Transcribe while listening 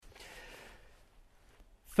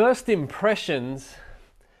First impressions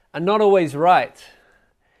are not always right.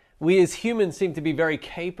 We as humans seem to be very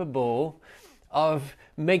capable of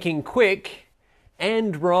making quick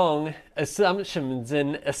and wrong assumptions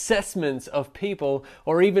and assessments of people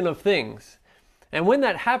or even of things. And when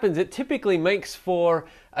that happens, it typically makes for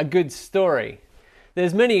a good story.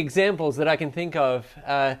 There's many examples that I can think of.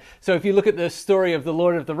 So if you look at the story of the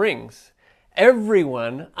Lord of the Rings,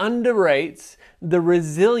 everyone underrates the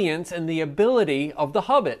resilience and the ability of the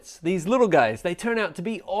hobbits. These little guys, they turn out to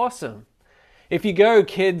be awesome. If you go,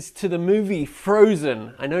 kids, to the movie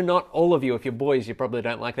Frozen, I know not all of you, if you're boys, you probably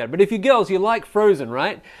don't like that, but if you're girls, you like Frozen,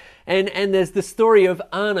 right? And there's the story of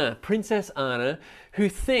Anna, Princess Anna, who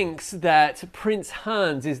thinks that Prince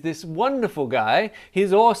Hans is this wonderful guy,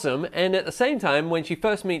 he's awesome, and at the same time, when she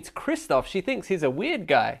first meets Kristoff, she thinks he's a weird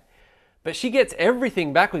guy. But she gets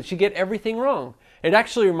everything backwards, she gets everything wrong. It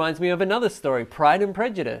actually reminds me of another story, Pride and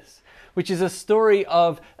Prejudice, which is a story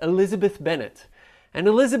of Elizabeth Bennet. And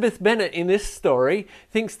Elizabeth Bennet in this story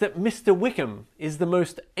thinks that Mr. Wickham is the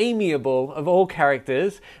most amiable of all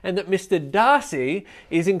characters and that Mr. Darcy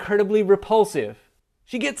is incredibly repulsive.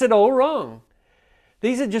 She gets it all wrong.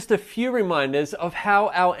 These are just a few reminders of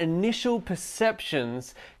how our initial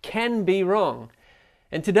perceptions can be wrong.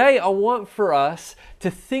 And today I want for us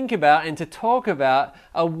to think about and to talk about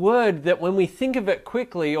a word that when we think of it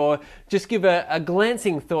quickly or just give a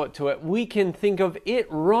glancing thought to it, we can think of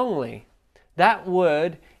it wrongly. That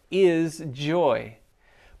word is joy.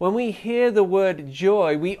 When we hear the word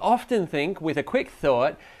joy, we often think with a quick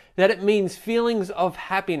thought that it means feelings of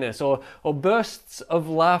happiness or bursts of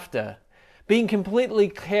laughter, being completely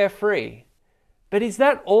carefree. But is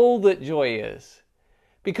that all that joy is?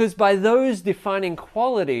 Because by those defining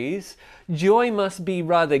qualities, joy must be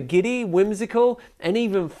rather giddy, whimsical, and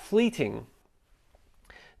even fleeting.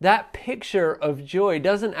 That picture of joy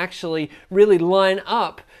doesn't actually really line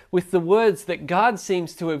up with the words that God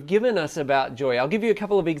seems to have given us about joy. I'll give you a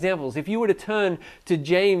couple of examples. If you were to turn to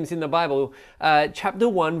James in the Bible, chapter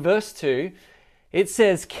 1, verse 2, it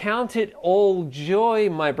says, "Count it all joy,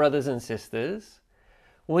 my brothers and sisters,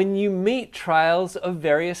 when you meet trials of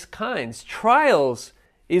various kinds." Trials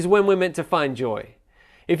is when we're meant to find joy.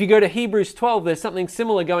 If you go to Hebrews 12, there's something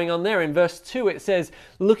similar going on there. In verse 2, it says,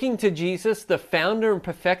 "Looking to Jesus, the founder and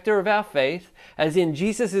perfecter of our faith," as in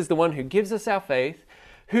Jesus is the one who gives us our faith,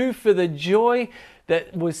 "who for the joy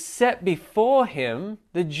that was set before him,"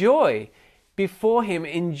 the joy before him,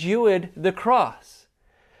 "endured the cross."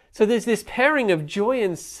 So there's this pairing of joy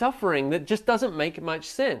and suffering that just doesn't make much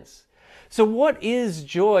sense. So what is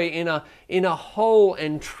joy in a whole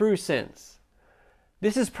and true sense?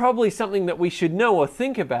 This is probably something that we should know or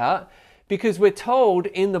think about because we're told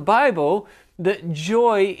in the Bible that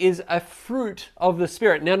joy is a fruit of the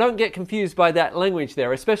Spirit. Now, don't get confused by that language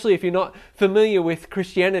there, especially if you're not familiar with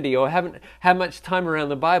Christianity or haven't had much time around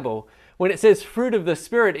the Bible. When it says fruit of the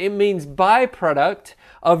Spirit, it means byproduct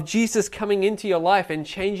of Jesus coming into your life and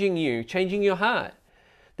changing you, changing your heart.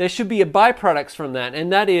 There should be a byproducts from that,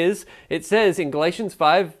 and that is, it says in Galatians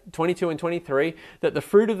 5, 22 and 23, that the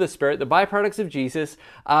fruit of the Spirit, the byproducts of Jesus,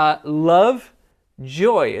 are love,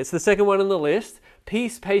 joy, it's the second one on the list,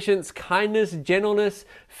 peace, patience, kindness, gentleness,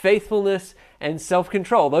 faithfulness, and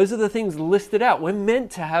self-control. Those are the things listed out. We're meant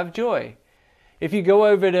to have joy. If you go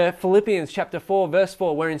over to Philippians chapter 4, verse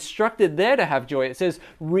 4, we're instructed there to have joy. It says,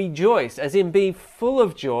 rejoice, as in be full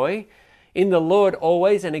of joy in the Lord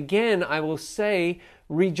always, and again I will say,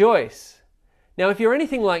 rejoice. Now, if you're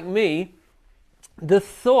anything like me, the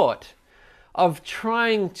thought of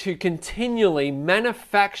trying to continually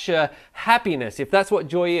manufacture happiness, if that's what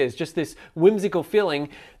joy is, just this whimsical feeling,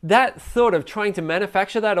 that thought of trying to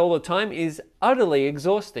manufacture that all the time is utterly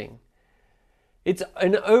exhausting. It's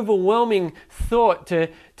an overwhelming thought to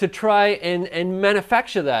try and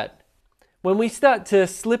manufacture that. When we start to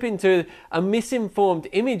slip into a misinformed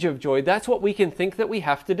image of joy, that's what we can think that we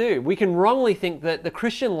have to do. We can wrongly think that the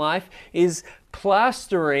Christian life is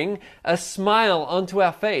plastering a smile onto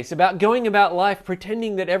our face, about going about life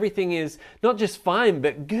pretending that everything is not just fine,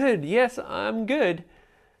 but good. Yes, I'm good.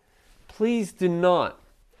 Please do not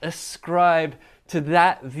ascribe to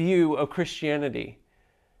that view of Christianity.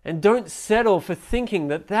 And don't settle for thinking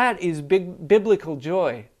that that is biblical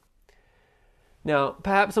joy. Now,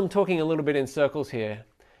 perhaps I'm talking a little bit in circles here,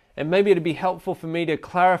 and maybe it'd be helpful for me to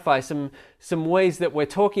clarify some ways that we're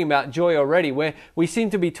talking about joy already, where we seem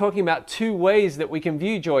to be talking about two ways that we can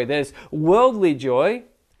view joy. There's worldly joy,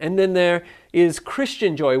 and then there is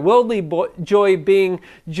Christian joy. Worldly joy being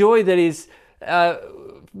joy that is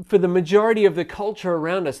for the majority of the culture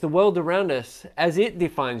around us, the world around us, as it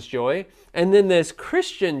defines joy. And then there's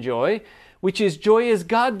Christian joy, which is joy as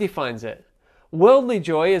God defines it. Worldly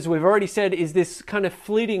joy, as we've already said, is this kind of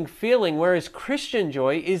fleeting feeling, whereas Christian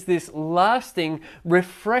joy is this lasting,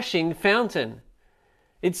 refreshing fountain.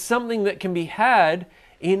 It's something that can be had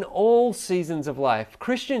in all seasons of life.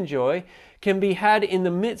 Christian joy can be had in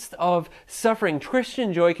the midst of suffering.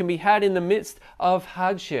 Christian joy can be had in the midst of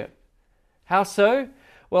hardship. How so?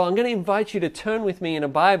 Well, I'm going to invite you to turn with me in a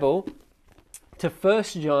Bible to 1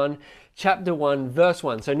 John chapter 1, verse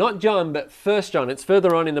 1. So not John, but 1 John. It's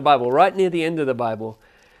further on in the Bible, right near the end of the Bible.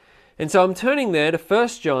 And so I'm turning there to 1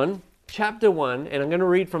 John chapter 1, and I'm going to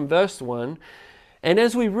read from verse 1. And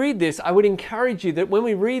as we read this, I would encourage you that when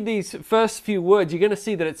we read these first few words, you're going to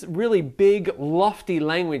see that it's really big, lofty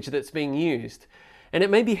language that's being used. And it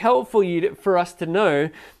may be helpful for us to know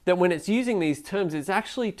that when it's using these terms, it's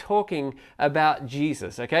actually talking about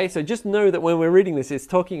Jesus, okay? So just know that when we're reading this, it's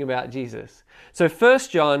talking about Jesus. So 1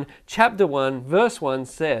 John chapter 1, verse 1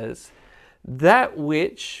 says, "That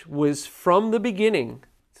which was from the beginning,"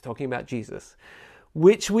 it's talking about Jesus,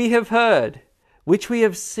 "which we have heard, which we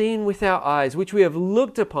have seen with our eyes, which we have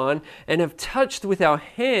looked upon and have touched with our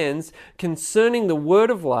hands concerning the word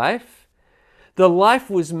of life. The life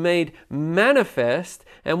was made manifest,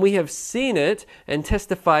 and we have seen it and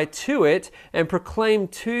testify to it and proclaim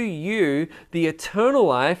to you the eternal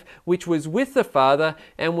life which was with the Father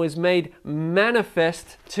and was made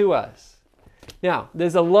manifest to us." Now,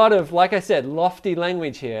 there's a lot of, like I said, lofty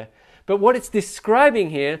language here. But what it's describing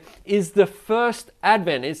here is the first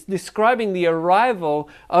advent. It's describing the arrival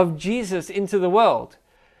of Jesus into the world.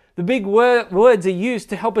 The big words are used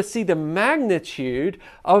to help us see the magnitude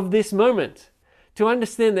of this moment. To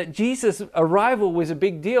understand that Jesus' arrival was a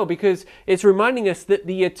big deal, because it's reminding us that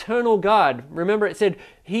the eternal God, remember it said,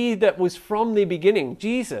 he that was from the beginning,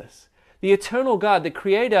 Jesus, the eternal God, the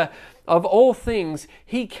creator of all things,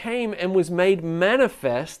 he came and was made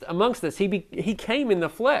manifest amongst us. He came in the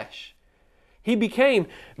flesh. He became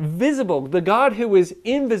visible. The God who was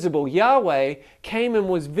invisible, Yahweh, came and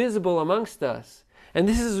was visible amongst us. And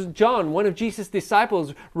this is John, one of Jesus'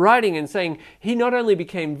 disciples, writing and saying he not only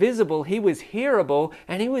became visible, he was hearable,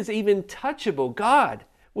 and he was even touchable. God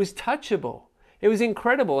was touchable. It was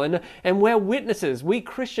incredible. And we're witnesses. We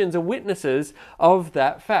Christians are witnesses of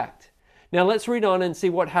that fact. Now let's read on and see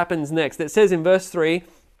what happens next. It says in verse 3,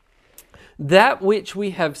 "That which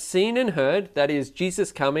we have seen and heard," that is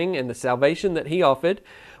Jesus coming and the salvation that he offered,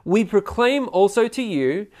 "we proclaim also to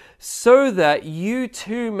you, so that you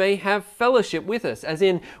too may have fellowship with us." As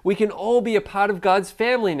in, we can all be a part of God's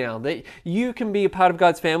family now. That you can be a part of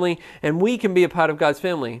God's family and we can be a part of God's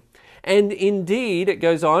family. "And indeed," it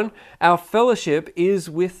goes on, "our fellowship is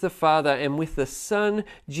with the Father and with the Son,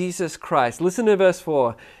 Jesus Christ." Listen to verse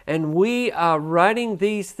 4. "And we are writing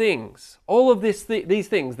these things," all of these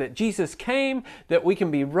things, that Jesus came, that we can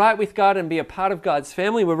be right with God and be a part of God's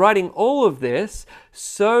family. We're writing all of this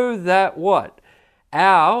so that what?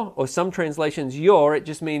 Our, or some translations your, it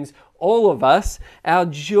just means all of us, our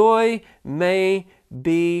joy may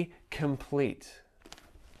be complete.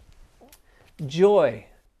 Joy,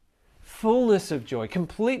 fullness of joy,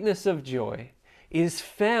 completeness of joy is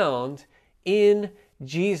found in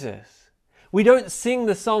Jesus. We don't sing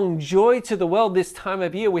the song "Joy to the World" this time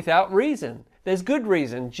of year without reason. There's good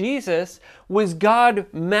reason. Jesus was God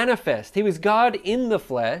manifest. He was God in the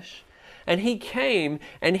flesh, and he came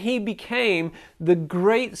and he became the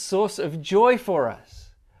great source of joy for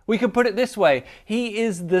us. We could put it this way: he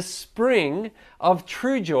is the spring of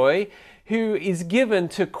true joy, who is given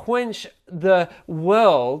to quench the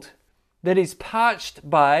world that is parched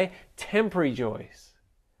by temporary joys.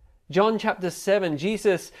 John chapter 7,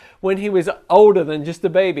 Jesus, when he was older than just a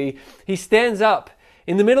baby, he stands up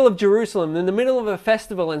in the middle of Jerusalem, in the middle of a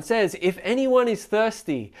festival, and says, "If anyone is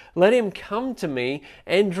thirsty, let him come to me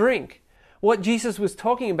and drink." What Jesus was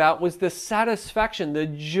talking about was the satisfaction, the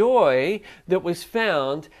joy that was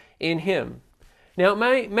found in him. Now,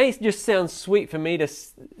 it may just sound sweet for me to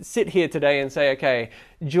sit here today and say, okay,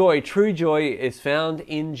 joy, true joy is found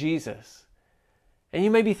in Jesus. And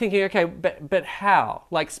you may be thinking, okay, but how?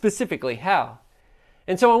 Like specifically, how?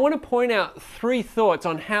 And so I want to point out 3 thoughts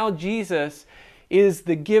on how Jesus is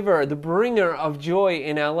the giver, the bringer of joy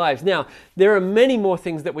in our lives. Now, there are many more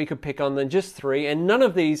things that we could pick on than just 3, and none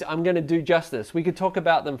of these I'm going to do justice. We could talk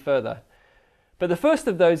about them further. But the first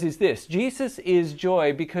of those is this: Jesus is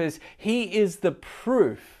joy because he is the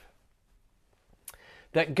proof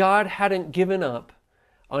that God hadn't given up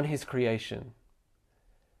on his creation.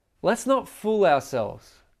 Let's not fool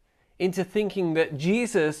ourselves into thinking that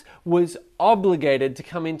Jesus was obligated to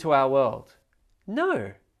come into our world.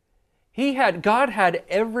 No. God had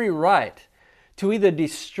every right to either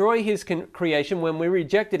destroy his creation when we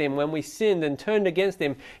rejected him, when we sinned and turned against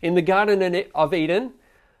him in the Garden of Eden,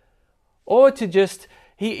 or to just,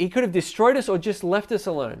 he could have destroyed us or just left us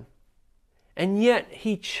alone. And yet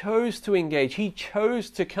he chose to engage. He chose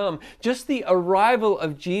to come. Just the arrival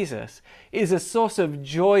of Jesus is a source of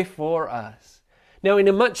joy for us. Now, in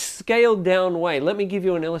a much scaled down way, let me give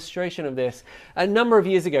you an illustration of this. A number of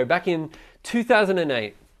years ago, back in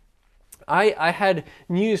 2008, I had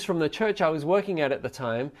news from the church I was working at the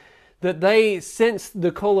time that they sensed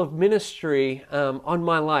the call of ministry on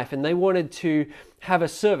my life, and they wanted to have a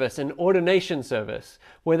service, an ordination service,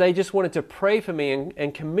 where they just wanted to pray for me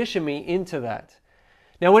and commission me into that.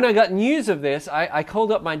 Now, when I got news of this, I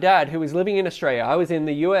called up my dad, who was living in Australia. I was in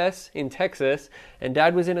the US, in Texas, and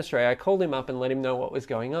Dad was in Australia. I called him up and let him know what was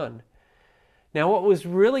going on. Now, what was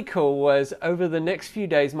really cool was over the next few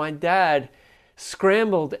days, my dad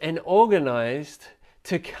scrambled and organized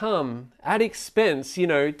to come at expense,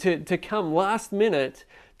 to come last minute,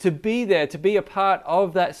 to be there, to be a part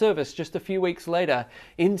of that service just a few weeks later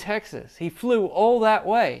in Texas. He flew all that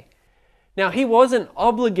way. Now, he wasn't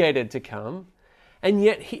obligated to come, and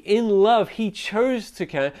yet in love, he chose to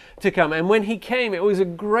come. And when he came, it was a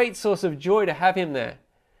great source of joy to have him there.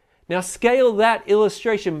 Now, scale that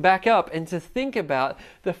illustration back up and to think about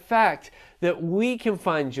the fact that we can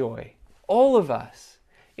find joy, all of us,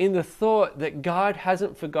 in the thought that God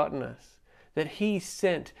hasn't forgotten us, that he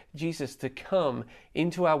sent Jesus to come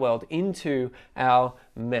into our world, into our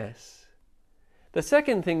mess. The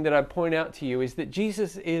second thing that I point out to you is that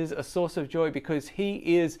Jesus is a source of joy because he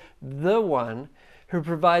is the one who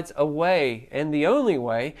provides a way, and the only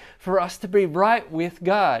way, for us to be right with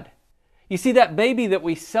God. You see, that baby that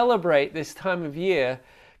we celebrate this time of year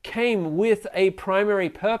came with a primary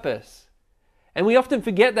purpose. And we often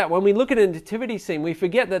forget that when we look at a nativity scene, we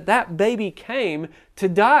forget that that baby came to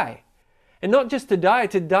die. And not just to die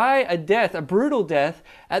a death, a brutal death,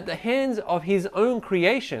 at the hands of his own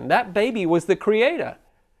creation. That baby was the creator.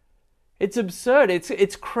 It's absurd.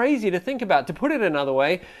 It's crazy to think about. To put it another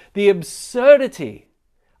way, the absurdity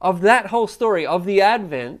of that whole story, of the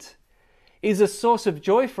Advent, is a source of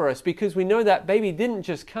joy for us because we know that baby didn't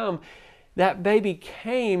just come. That baby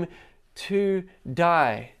came to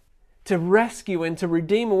die, to rescue and to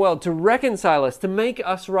redeem a world, to reconcile us, to make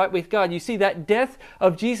us right with God. You see, that death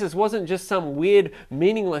of Jesus wasn't just some weird,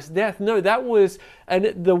 meaningless death. No, that was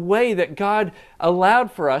the way that God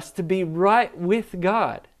allowed for us to be right with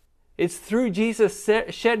God. It's through Jesus'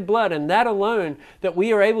 shed blood and that alone that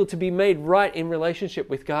we are able to be made right in relationship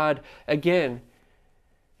with God again.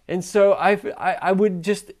 And so I would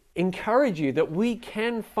just encourage you that we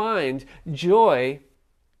can find joy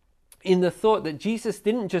in the thought that Jesus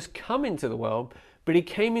didn't just come into the world, but he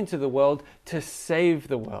came into the world to save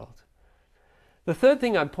the world. The third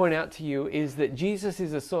thing I'd point out to you is that Jesus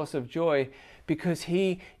is a source of joy because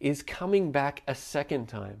he is coming back a second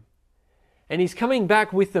time. And he's coming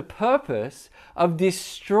back with the purpose of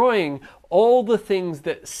destroying all the things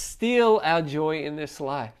that steal our joy in this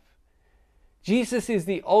life. Jesus is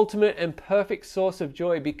the ultimate and perfect source of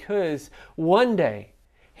joy because one day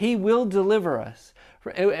he will deliver us.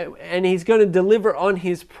 And he's going to deliver on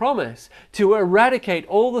his promise to eradicate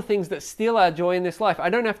all the things that steal our joy in this life. I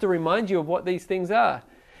don't have to remind you of what these things are.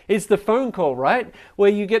 It's the phone call, right? Where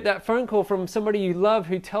you get that phone call from somebody you love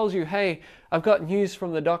who tells you, hey, I've got news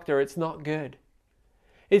from the doctor, it's not good.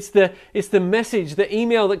 It's the message, the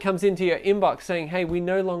email that comes into your inbox saying, hey, we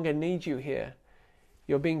no longer need you here.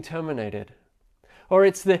 You're being terminated. Or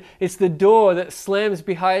it's the door that slams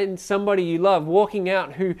behind somebody you love walking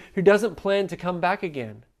out who doesn't plan to come back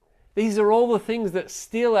again. These are all the things that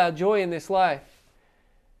steal our joy in this life.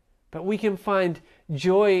 But we can find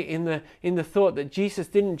joy in the thought that Jesus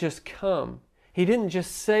didn't just come. He didn't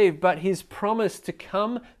just save, but his promise to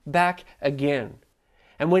come back again.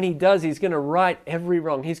 And when he does, he's going to right every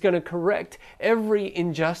wrong. He's going to correct every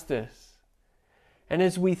injustice. And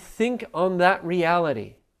as we think on that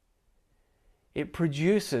reality, it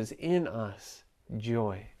produces in us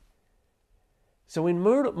joy. So in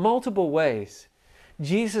multiple ways,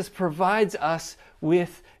 Jesus provides us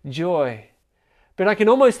with joy. But I can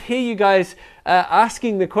almost hear you guys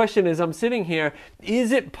asking the question as I'm sitting here,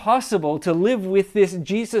 is it possible to live with this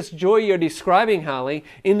Jesus joy you're describing, Harley,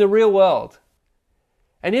 in the real world?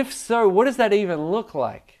 And if so, what does that even look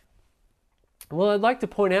like? Well, I'd like to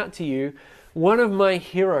point out to you one of my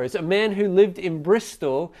heroes, a man who lived in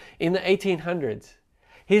Bristol in the 1800s.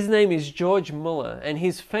 His name is George Muller, and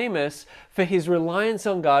he's famous for his reliance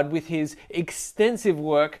on God with his extensive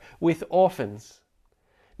work with orphans.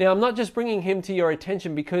 Now, I'm not just bringing him to your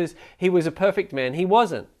attention because he was a perfect man. He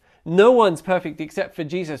wasn't. No one's perfect except for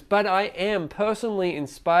Jesus, but I am personally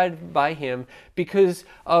inspired by him because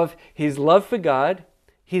of his love for God,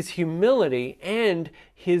 his humility, and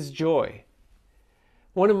his joy.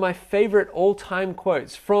 One of my favorite all-time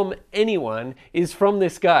quotes from anyone is from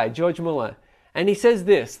this guy, George Muller. And he says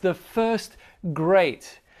this: "The first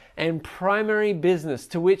great and primary business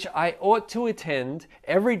to which I ought to attend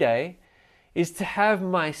every day is to have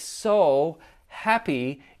my soul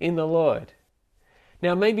happy in the Lord."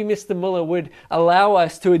 Now, maybe Mr. Muller would allow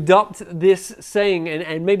us to adopt this saying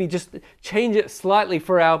and maybe just change it slightly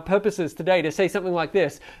for our purposes today to say something like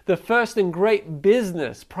this: the first and great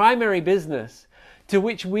business, primary business, to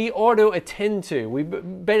which we ought to attend to, we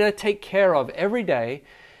better take care of every day,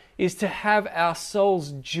 is to have our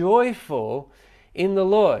souls joyful in the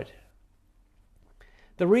Lord.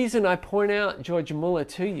 The reason I point out George Muller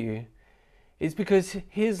to you is because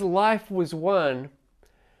his life was one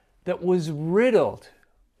that was riddled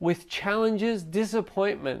with challenges,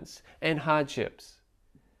 disappointments, and hardships.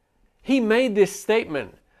 He made this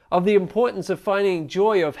statement of the importance of finding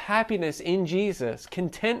joy, of happiness in Jesus,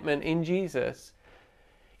 contentment in Jesus,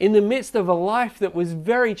 in the midst of a life that was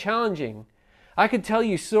very challenging. I could tell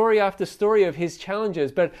you story after story of his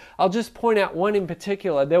challenges, but I'll just point out one in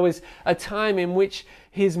particular. There was a time in which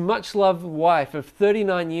his much-loved wife of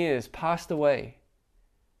 39 years passed away.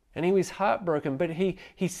 And he was heartbroken, but he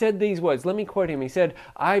said these words. Let me quote him. He said,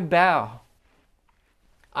 "I bow.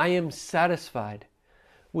 I am satisfied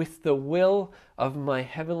with the will of my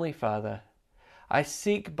Heavenly Father. I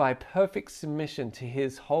seek by perfect submission to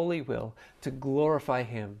His holy will to glorify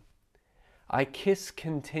Him. I kiss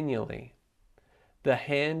continually the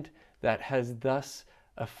hand that has thus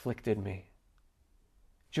afflicted me."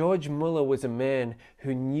 George Muller was a man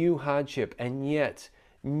who knew hardship and yet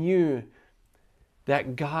knew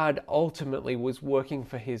that God ultimately was working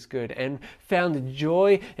for his good and found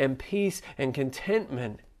joy and peace and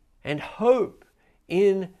contentment and hope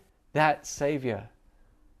in that Savior.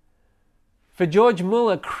 For George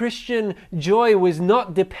Muller, Christian joy was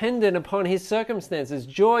not dependent upon his circumstances.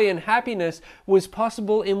 Joy and happiness was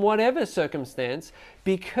possible in whatever circumstance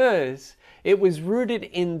because it was rooted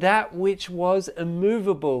in that which was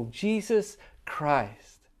immovable, Jesus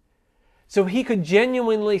Christ. So he could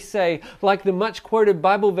genuinely say, like the much quoted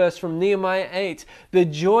Bible verse from Nehemiah 8, "The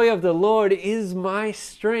joy of the Lord is my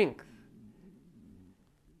strength."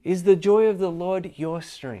 Is the joy of the Lord your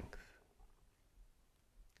strength?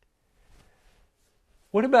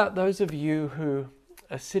 What about those of you who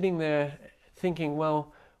are sitting there thinking,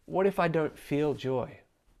 well, what if I don't feel joy?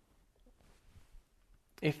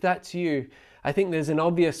 If that's you, I think there's an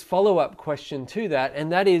obvious follow-up question to that,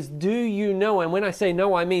 and that is, do you know, and when I say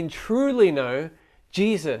know, I mean truly know,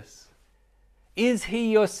 Jesus? Is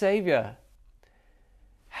He your Savior?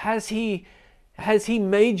 Has He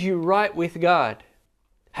made you right with God?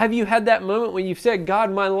 Have you had that moment where you've said,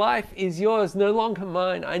 "God, my life is yours, no longer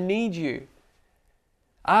mine, I need you"?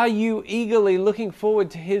 Are you eagerly looking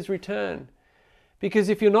forward to His return? Because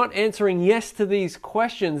if you're not answering yes to these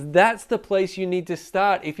questions, that's the place you need to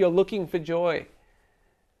start if you're looking for joy.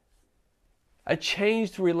 A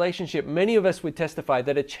changed relationship, many of us would testify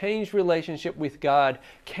that a changed relationship with God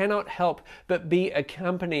cannot help but be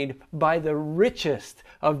accompanied by the richest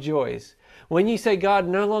of joys. When you say, "God,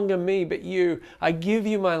 no longer me, but you, I give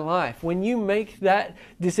you my life," when you make that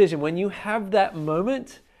decision, when you have that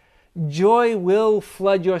moment, joy will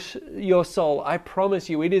flood your soul. I promise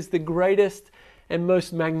you, it is the greatest and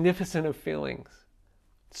most magnificent of feelings.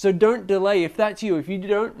 So don't delay. If that's you, if you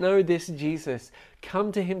don't know this Jesus,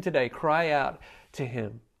 come to Him today. Cry out to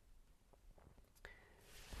Him.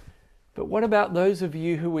 But what about those of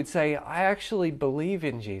you who would say, "I actually believe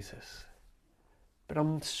in Jesus, but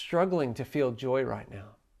I'm struggling to feel joy right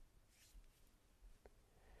now"?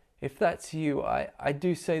 If that's you, I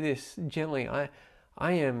do say this gently. I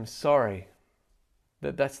am sorry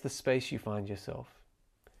that that's the space you find yourself.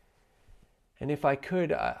 And if I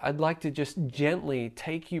could, I'd like to just gently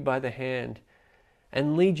take you by the hand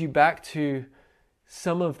and lead you back to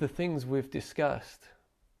some of the things we've discussed.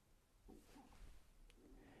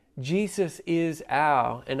 Jesus is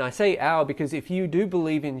our, and I say our because if you do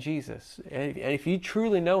believe in Jesus, and if you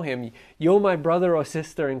truly know Him, you're my brother or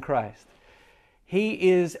sister in Christ.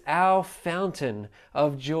 He is our fountain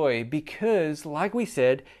of joy because, like we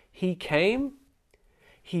said, He came,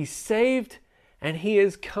 He saved, and He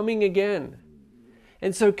is coming again.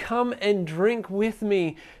 And so come and drink with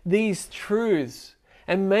me these truths,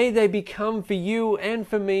 and may they become for you and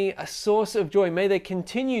for me a source of joy. May they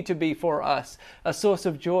continue to be for us a source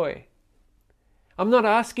of joy. I'm not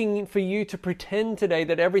asking for you to pretend today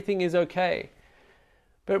that everything is okay,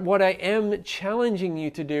 But what I am challenging you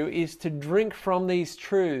to do is to drink from these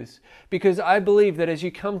truths, because I believe that as you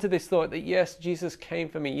come to this thought that yes, Jesus came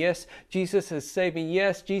for me, yes, Jesus has saved me,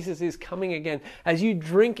 yes, Jesus is coming again, as you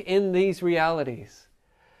drink in these realities,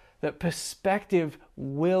 that perspective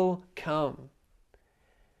will come.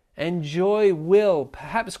 And joy will,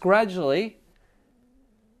 perhaps gradually,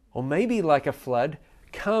 or maybe like a flood,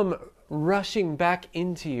 come rushing back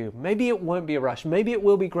into you. Maybe it won't be a rush, maybe it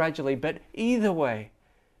will be gradually, but either way,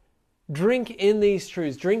 drink in these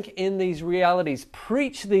truths, drink in these realities,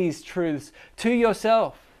 preach these truths to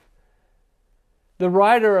yourself. The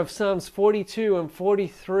writer of Psalms 42 and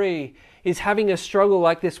 43 is having a struggle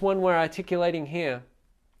like this one we're articulating here.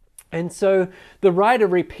 And so the writer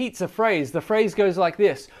repeats a phrase. The phrase goes like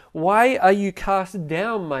this: "Why are you cast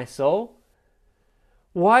down, my soul?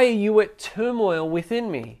 Why are you at turmoil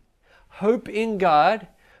within me? Hope in God,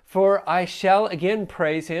 for I shall again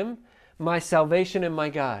praise Him, my salvation and my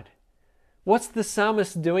God." What's the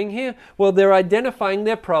psalmist doing here? Well, they're identifying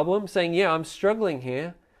their problem, saying, yeah, I'm struggling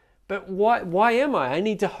here. But why am I? I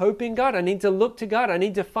need to hope in God. I need to look to God. I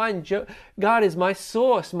need to find God as my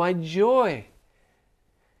source, my joy.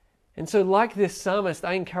 And so like this psalmist,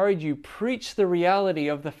 I encourage you, preach the reality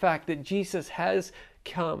of the fact that Jesus has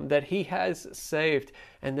come, that He has saved,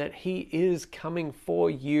 and that He is coming for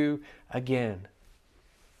you again.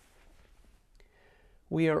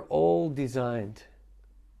 We are all designed,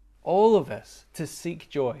 all of us, to seek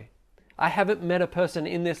joy. I haven't met a person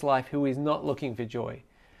in this life who is not looking for joy.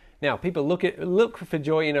 Now, people look for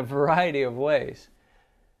joy in a variety of ways.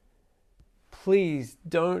 Please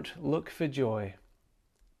don't look for joy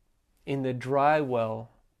in the dry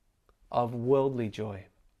well of worldly joy.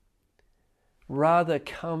 Rather,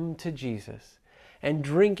 come to Jesus and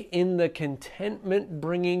drink in the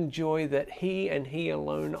contentment-bringing joy that He and He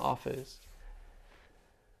alone offers.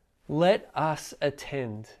 Let us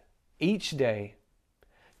attend each day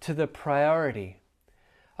to the priority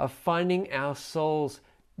of finding our souls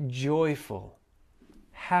joyful,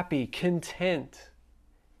 happy, content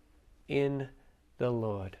in the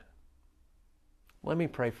Lord. Let me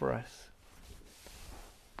pray for us.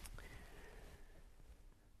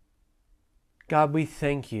 God, we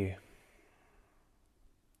thank You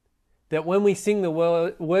that when we sing the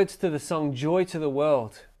words to the song, Joy to the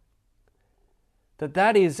World,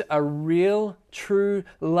 that is a real, true,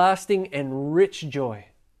 lasting, and rich joy.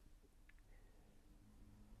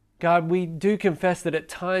 God, we do confess that at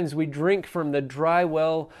times we drink from the dry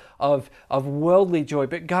well of worldly joy.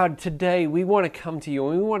 But God, today we want to come to You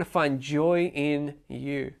and we want to find joy in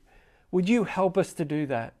You. Would You help us to do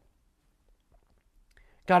that?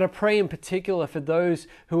 God, I pray in particular for those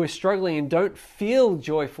who are struggling and don't feel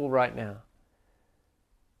joyful right now.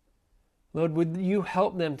 Lord, would You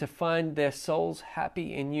help them to find their souls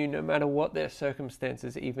happy in You no matter what their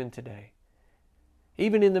circumstances, even today.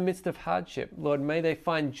 Even in the midst of hardship, Lord, may they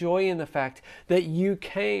find joy in the fact that You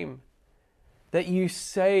came, that You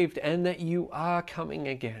saved, and that You are coming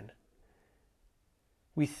again.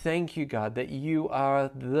 We thank You, God, that You are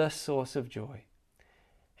the source of joy.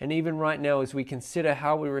 And even right now, as we consider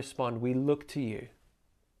how we respond, we look to You.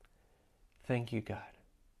 Thank You, God.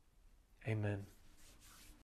 Amen.